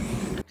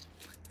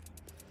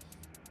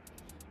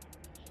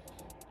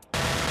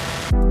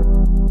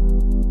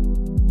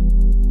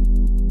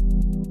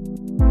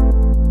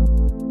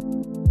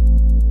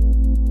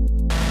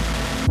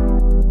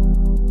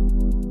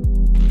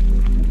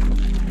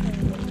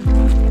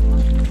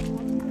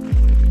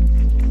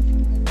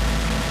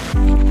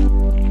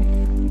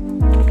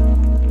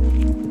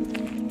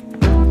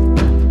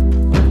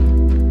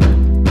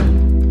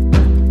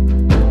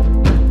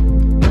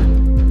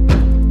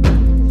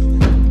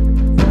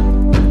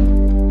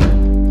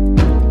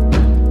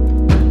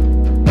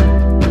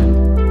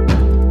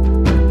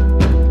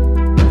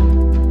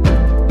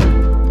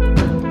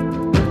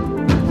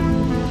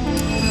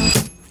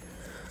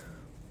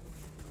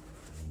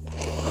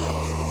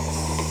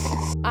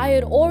 I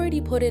had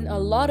already put in a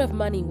lot of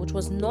money, which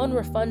was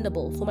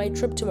non-refundable, for my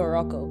trip to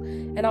Morocco,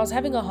 and I was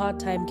having a hard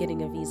time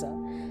getting a visa.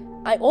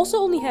 I also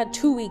only had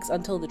 2 weeks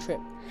until the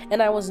trip,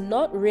 and I was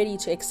not ready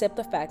to accept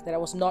the fact that I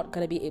was not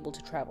going to be able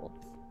to travel.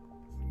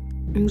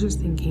 I'm just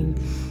thinking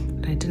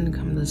that I didn't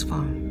come this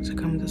far to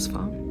come this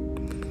far.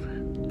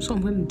 So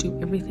I'm going to do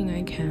everything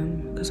I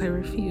can, because I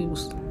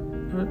refuse.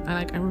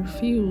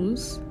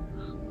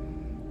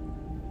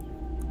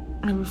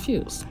 I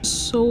refuse.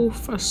 So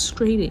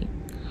frustrating.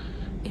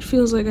 It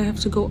feels like I have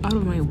to go out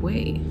of my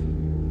way.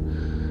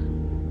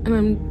 And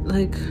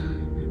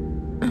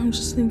I'm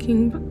just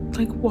thinking,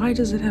 like, why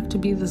does it have to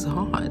be this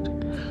hard?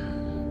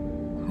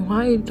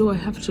 Why do I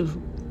have to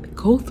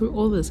go through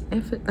all this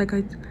effort? Like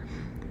I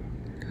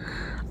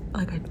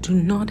do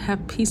not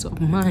have peace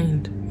of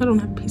mind. I don't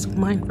have peace of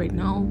mind right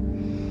now.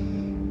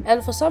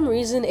 And for some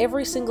reason,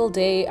 every single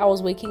day I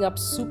was waking up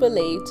super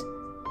late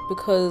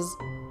because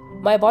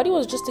my body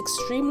was just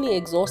extremely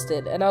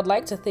exhausted, and I'd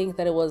like to think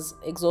that it was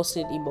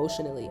exhausted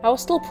emotionally. I was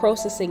still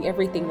processing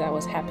everything that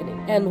was happening,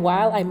 and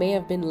while I may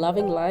have been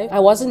loving life, I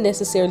wasn't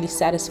necessarily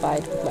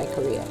satisfied with my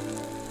career.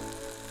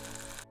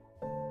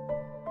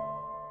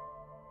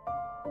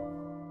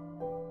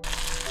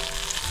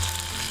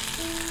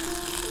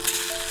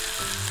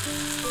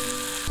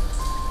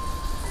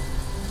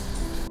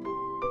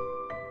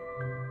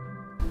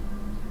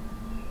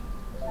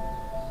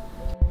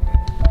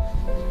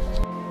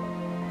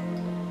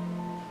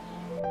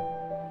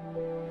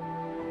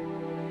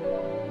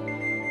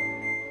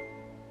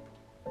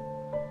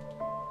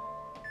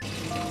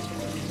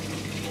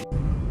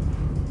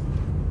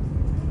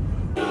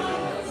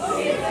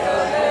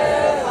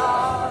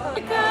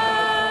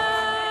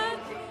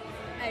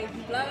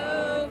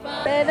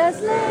 Let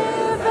us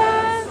live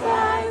and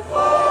fight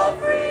for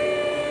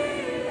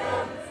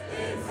freedom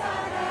in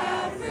South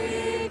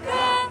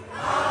Africa,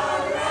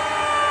 our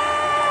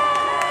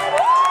land.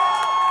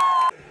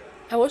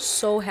 I was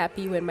so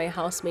happy when my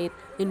housemate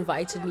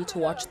invited me to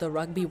watch the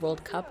Rugby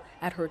World Cup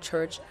at her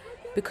church,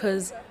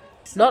 because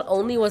not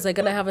only was I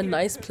gonna have a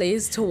nice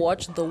place to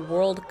watch the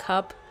World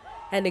Cup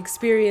and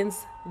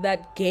experience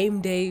that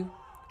game day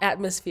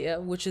atmosphere,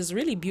 which is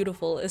really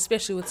beautiful,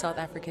 especially with South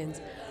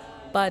Africans.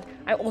 But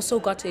I also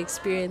got to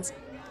experience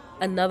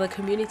another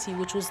community,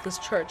 which was this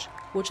church,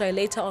 which I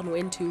later on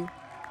went to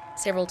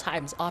several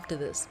times after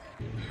this.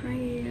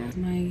 Hi,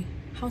 my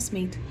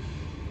housemate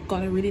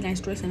got a really nice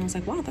dress, and I was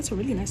like, wow, that's a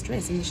really nice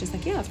dress. And she's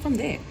like, yeah, it's from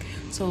there.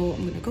 So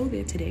I'm gonna go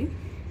there today.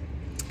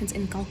 It's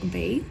in Kalk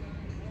Bay.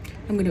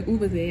 I'm gonna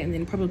Uber there and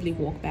then probably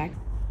walk back.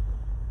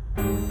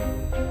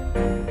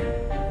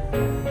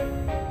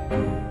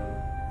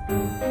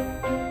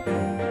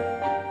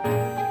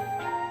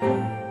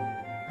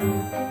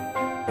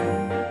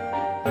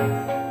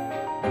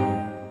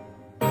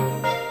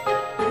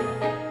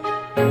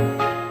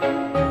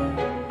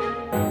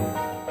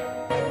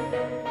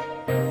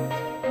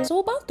 So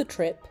about the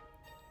trip,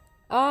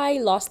 I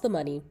lost the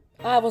money.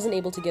 I wasn't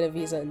able to get a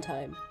visa in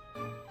time.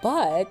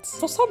 But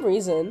for some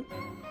reason,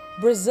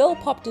 Brazil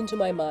popped into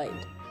my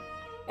mind.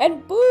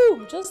 And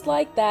boom, just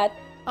like that,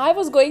 I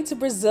was going to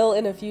Brazil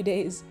in a few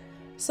days.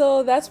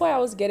 So that's why I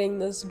was getting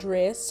this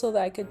dress, so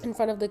that I could in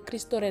front of the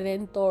Cristo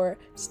Redentor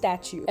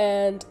statue.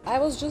 And I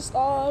was just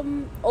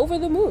over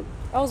the moon.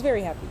 I was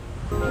very happy.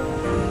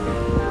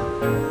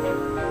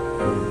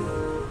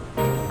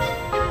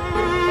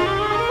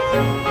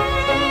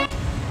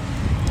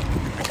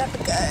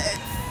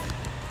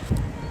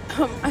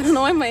 I don't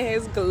know why my hair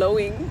is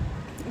glowing,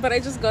 but I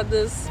just got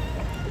this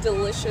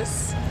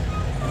delicious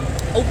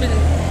open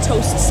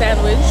toast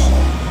sandwich.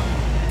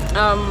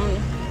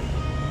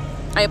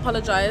 I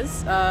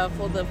apologize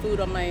for the food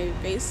on my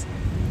face,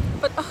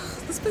 but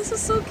this place is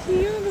so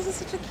cute. This is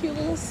such a cute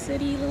little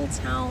city, little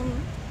town.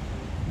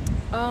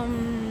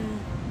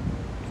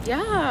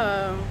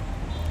 Yeah,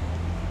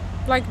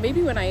 like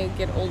maybe when I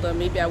get older,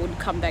 maybe I would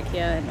come back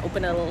here and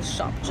open a little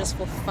shop just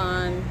for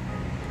fun.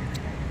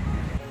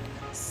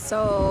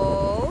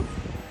 So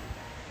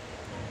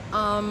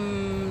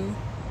I'm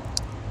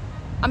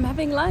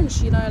having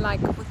lunch, you know,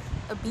 like with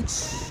a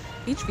beach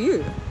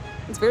view.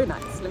 It's very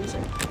nice. Let me show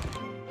you.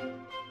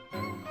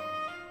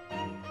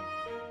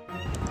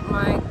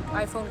 My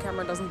iPhone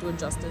camera doesn't do it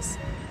justice.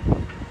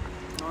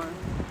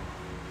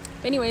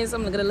 Anyways,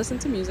 I'm gonna listen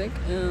to music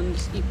and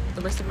eat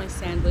the rest of my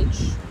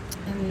sandwich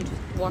and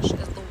watch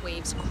as the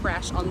waves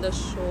crash on the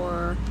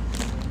shore.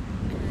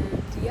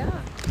 And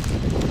yeah.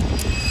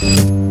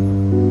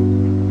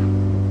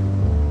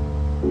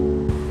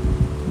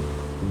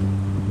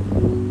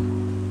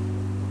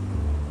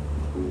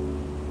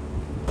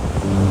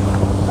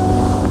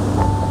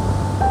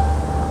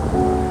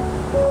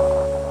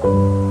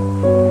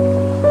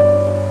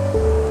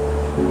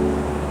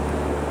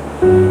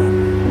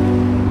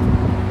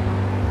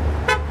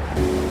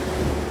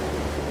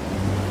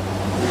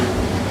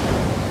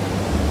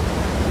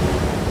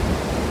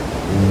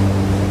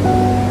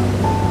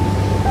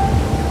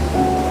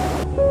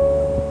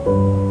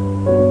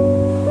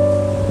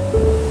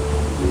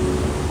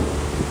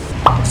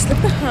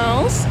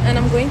 And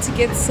I'm going to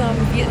get some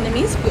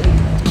Vietnamese food.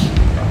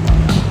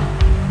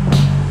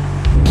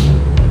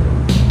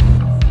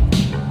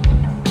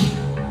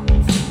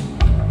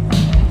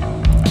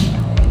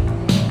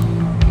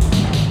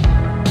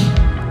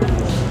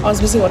 I was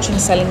busy watching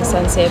Selling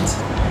Sunset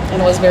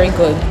and it was very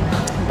good,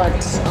 but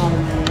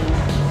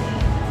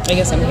I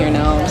guess I'm here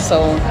now,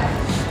 so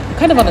I'm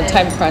kind of on a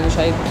time crunch.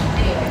 I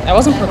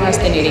wasn't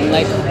procrastinating,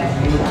 like,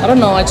 I don't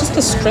know, I just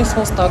a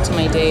stressful start to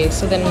my day.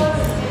 So then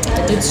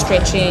I did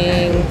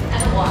stretching.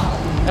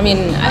 I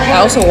mean, I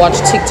also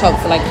watched TikTok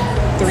for like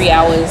 3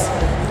 hours,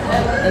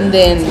 and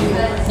then,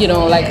 you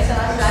know, like,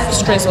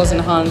 stress was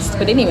enhanced.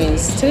 But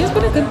anyways, today's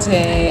been a good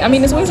day. I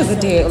mean, it's always a good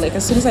day. Like,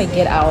 as soon as I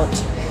get out,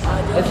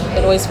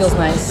 it always feels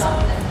nice.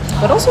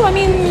 But also, I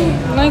mean,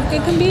 like,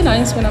 it can be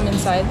nice when I'm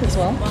inside as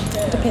well.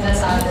 It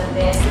depends.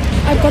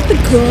 I got the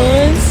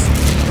goods.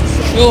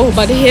 Oh,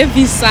 but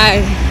heavy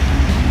sigh.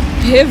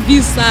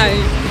 Heavy sigh.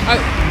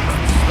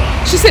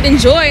 She said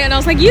enjoy, and I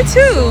was like, you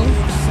too.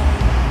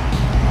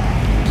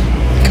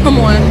 Come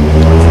on.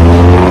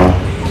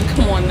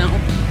 Come on now.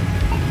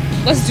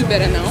 Let's do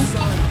better now.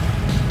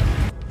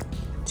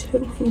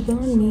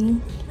 TshiVenda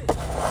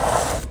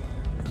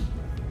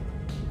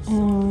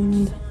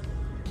and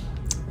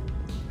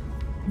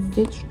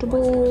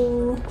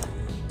vegetable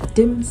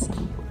dim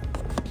sum.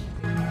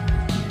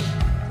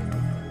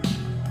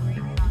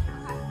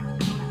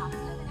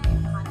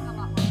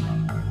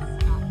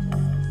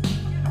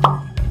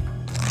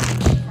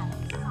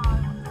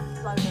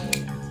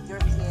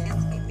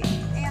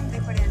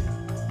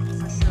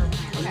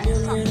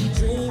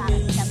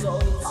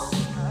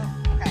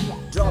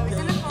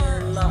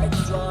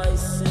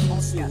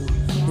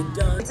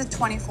 It's a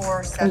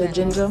 24/7 and the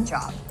ginger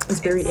job. It's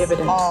very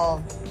evident.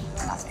 All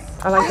nothing.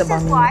 I like the bun.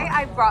 This is why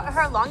I brought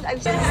her along. I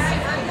was just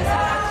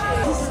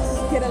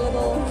Get a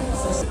little.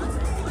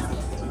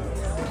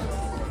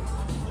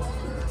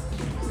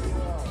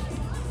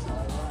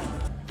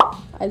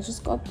 I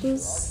just got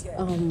this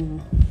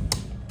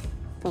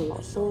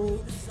falafel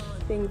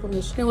thing from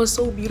the shop. It was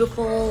so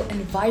beautiful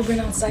and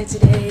vibrant outside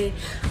today.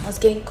 I was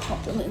getting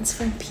compliments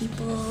from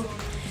people,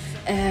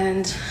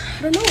 and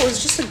I don't know, it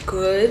was just a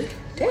good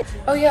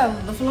Oh yeah,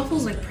 the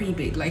falafel's like pretty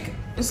big. Like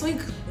it's like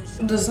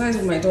the size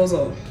of my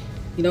torso,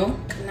 you know?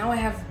 Now I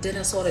have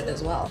dinner sorted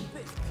as well.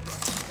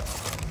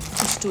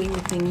 Just doing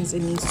the things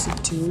it needs to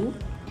do.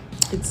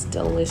 It's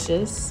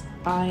delicious.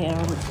 I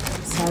am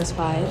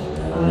satisfied.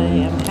 I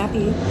am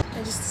happy.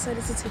 I just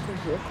decided to take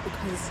a walk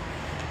because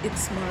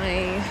it's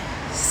my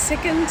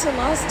second to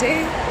last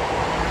day.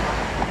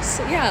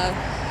 So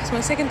yeah, it's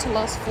my second to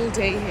last full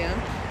day here.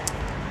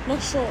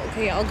 Not sure.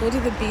 Okay, I'll go to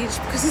the beach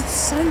because it's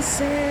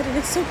sunset and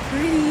it's so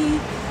pretty.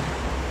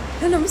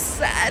 And I'm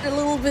sad a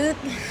little bit.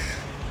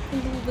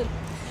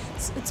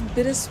 It's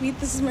bittersweet.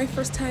 This is my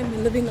first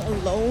time living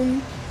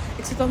alone.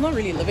 Except I'm not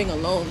really living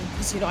alone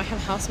because, you know, I have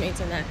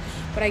housemates and that.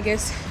 But I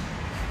guess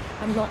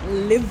I'm not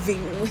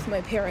living with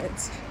my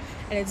parents.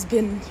 And it's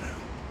been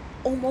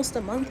almost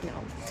a month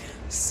now.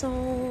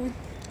 So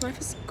life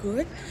is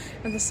good.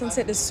 And the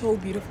sunset is so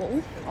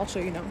beautiful. I'll show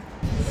you now.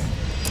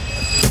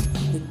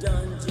 The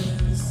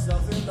dungeons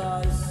of your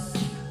life,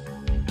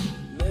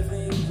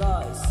 living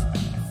lies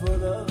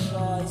full of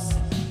lies.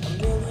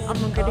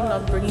 I'm regretting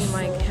not bringing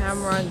my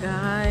camera,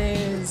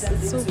 guys.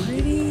 It's so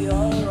pretty.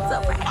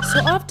 So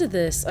after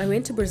this, I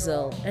went to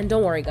Brazil, and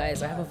don't worry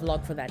guys, I have a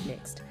vlog for that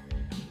next.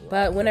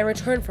 But when I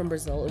returned from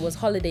Brazil, it was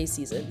holiday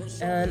season,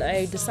 and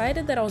I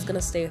decided that I was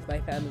gonna stay with my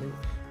family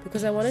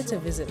because I wanted to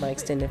visit my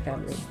extended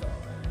family.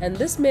 And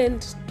this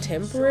meant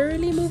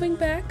temporarily moving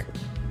back.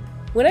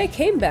 When I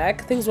came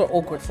back, things were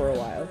awkward for a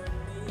while.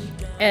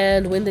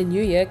 And when the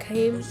new year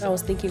came, I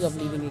was thinking of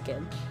leaving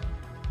again.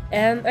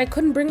 And I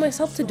couldn't bring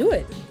myself to do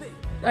it.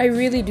 I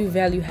really do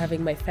value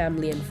having my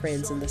family and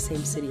friends in the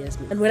same city as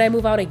me. And when I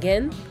move out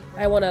again,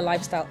 I want a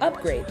lifestyle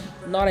upgrade,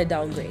 not a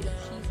downgrade.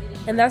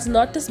 And that's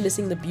not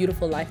dismissing the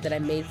beautiful life that I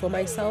made for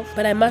myself,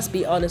 but I must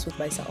be honest with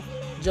myself.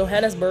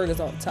 Johannesburg is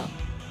on top.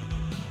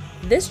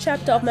 This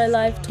chapter of my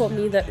life taught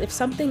me that if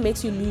something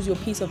makes you lose your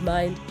peace of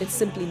mind, it's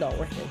simply not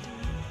worth it.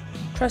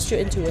 Trust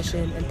your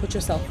intuition and put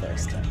yourself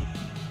first,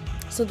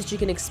 so that you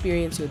can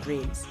experience your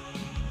dreams.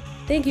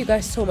 Thank you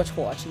guys so much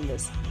for watching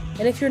this.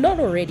 And if you're not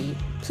already,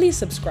 please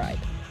subscribe.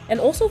 And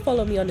also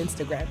follow me on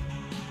Instagram.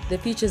 The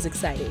future's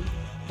exciting.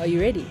 Are you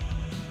ready?